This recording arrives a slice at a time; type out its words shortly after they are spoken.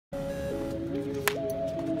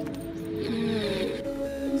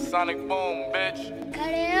Sonic boom, bitch.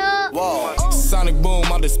 Whoa. Sonic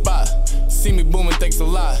boom on the spot. See me booming, thanks a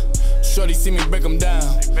lot. Shorty see me break them down.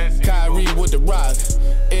 Khiary with the rock.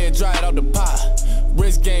 Air dried out the pot.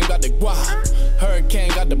 Wrist game got the guap. Hurricane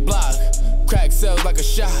got the block. Crack sells like a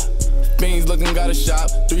shop. Beans looking got a shop.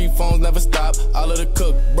 3 phones never stop. All of the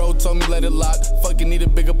cook. Bro told me let it lock. Fucking need a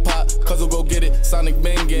bigger pot. Cause we'll go get it. Sonic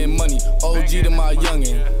been getting money. OG to my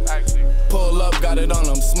youngin'. Pull up, got it on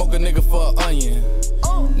them. Smoke a nigga for an onion.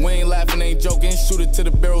 We ain't laughing, ain't joking. Shoot it to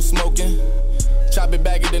the barrel smoking. Chop it,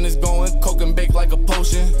 bag it, then it's going. Coke and bake like a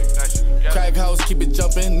potion. Crack house, keep it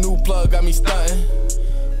jumping. New plug got me stunting.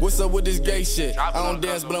 What's up with this gay shit? I don't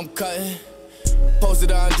dance, but I'm cutting.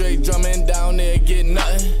 Posted Andre drumming down there, getting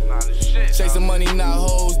nothing. Chasing money, not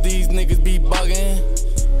hoes. These niggas be bugging.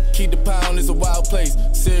 Keep the pound, it's a wild place.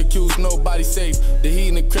 Syracuse, nobody safe. The heat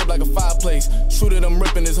in the crib like a fireplace. Shoot it, I'm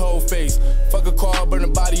ripping his whole face. Fuck a car, burn the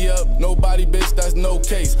body up. Nobody, bitch, that's no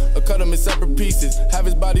case. I cut him in separate pieces. Have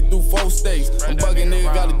his body through 4 states. I'm bugging,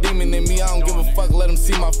 nigga, got a demon in me. I don't give a fuck, let him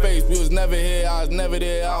see my face. We was never here, I was never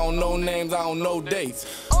there. I don't know names, I don't know dates.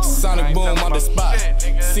 Sonic boom on the spot.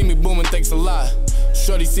 See me booming, thanks a lot.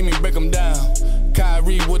 Shorty see me break them down.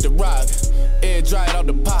 Khiary with the rock. Air dried out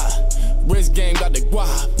the pot. Wrist game got the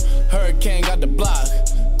guap. Hurricane got the block.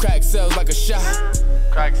 Crack sells like a shop.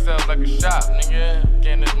 Crack sells like a shop, nigga.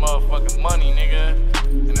 Getting this motherfucking money, nigga.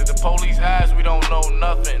 And if the police ask, we don't know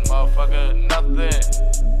nothing, motherfucker. Nothing.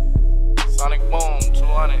 Sonic boom,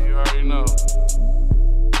 200, you already know.